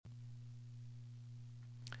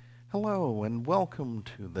Hello, and welcome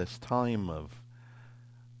to this time of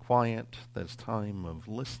quiet, this time of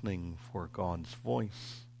listening for God's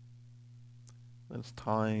voice, this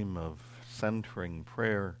time of centering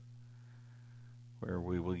prayer, where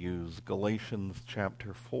we will use Galatians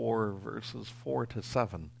chapter 4, verses 4 to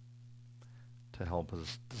 7, to help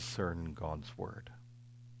us discern God's Word.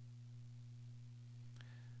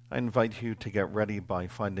 I invite you to get ready by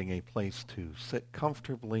finding a place to sit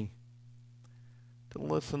comfortably, to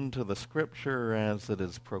listen to the Scripture as it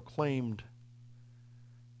is proclaimed,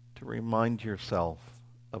 to remind yourself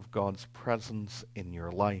of God's presence in your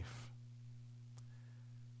life,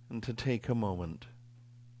 and to take a moment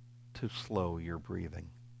to slow your breathing.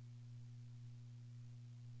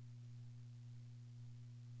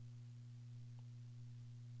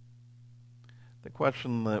 The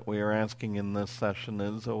question that we are asking in this session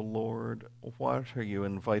is, O Lord, what are you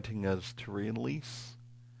inviting us to release?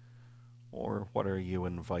 Or what are you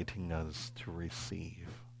inviting us to receive?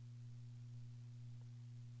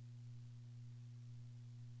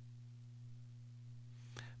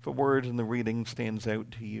 If a word in the reading stands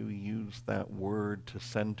out to you, use that word to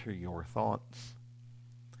center your thoughts.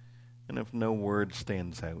 And if no word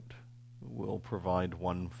stands out, we'll provide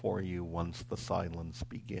one for you once the silence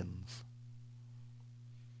begins.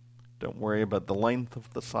 Don't worry about the length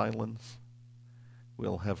of the silence.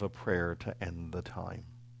 We'll have a prayer to end the time.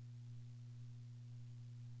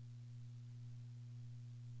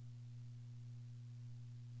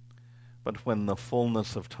 But when the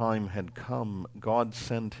fullness of time had come, God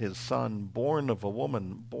sent his Son, born of a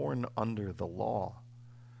woman, born under the law,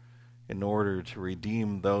 in order to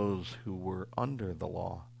redeem those who were under the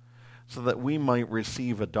law, so that we might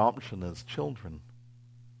receive adoption as children.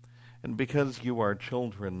 And because you are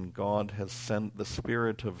children, God has sent the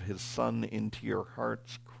Spirit of his Son into your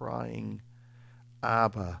hearts, crying,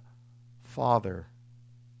 Abba, Father.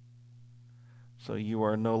 So you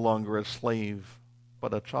are no longer a slave,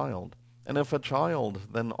 but a child. And if a child,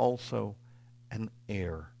 then also an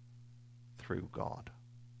heir through God.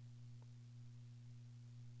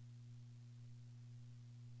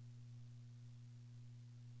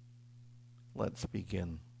 Let's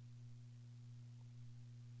begin.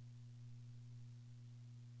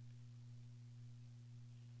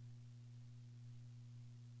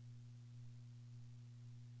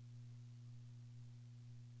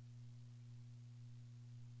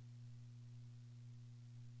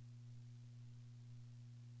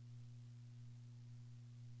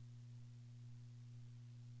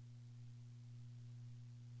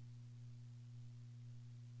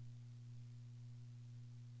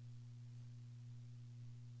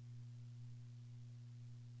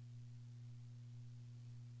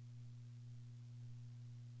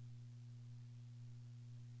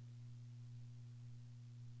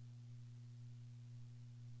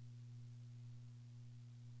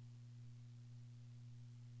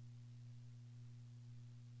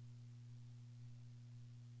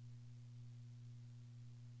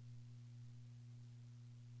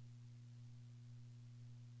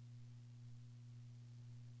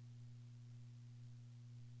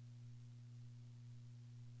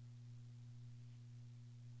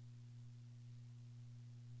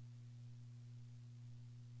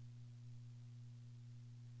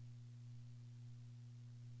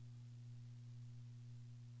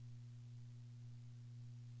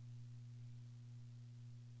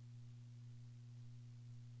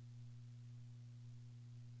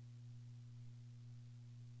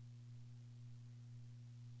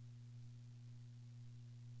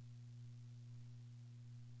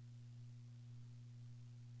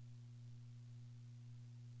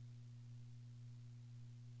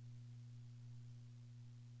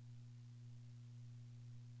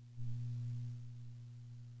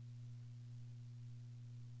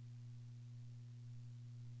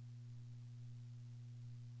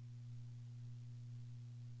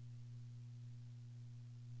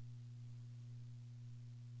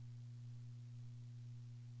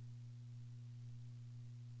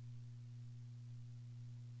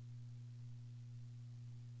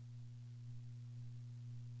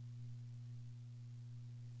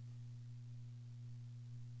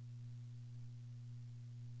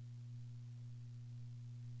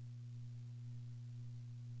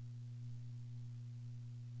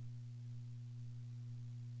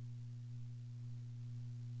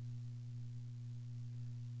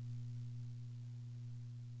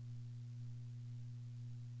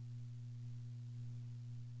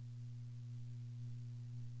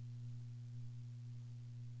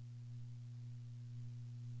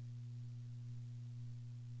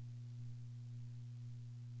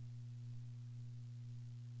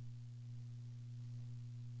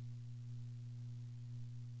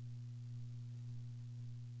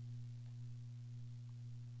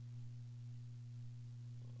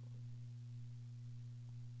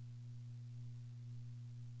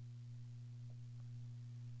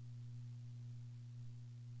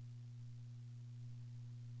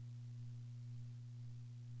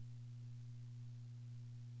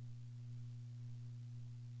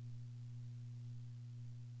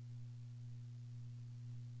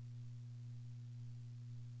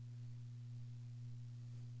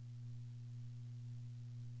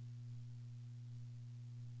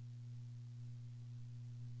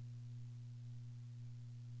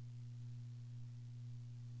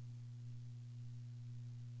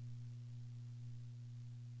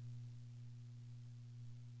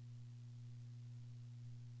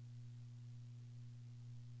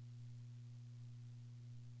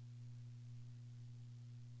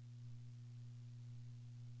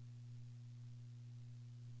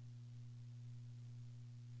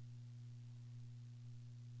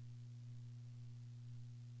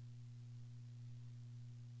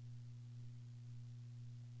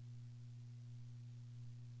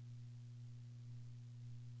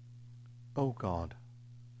 O God,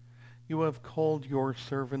 you have called your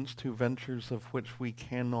servants to ventures of which we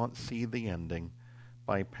cannot see the ending,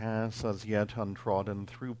 by paths as yet untrodden,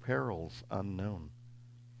 through perils unknown.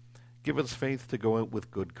 Give us faith to go out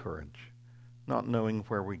with good courage, not knowing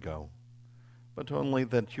where we go, but only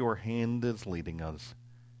that your hand is leading us,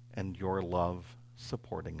 and your love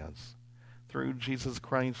supporting us. Through Jesus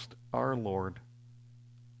Christ our Lord.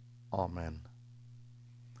 Amen.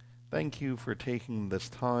 Thank you for taking this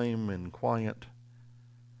time in quiet.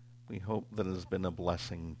 We hope that it has been a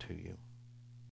blessing to you.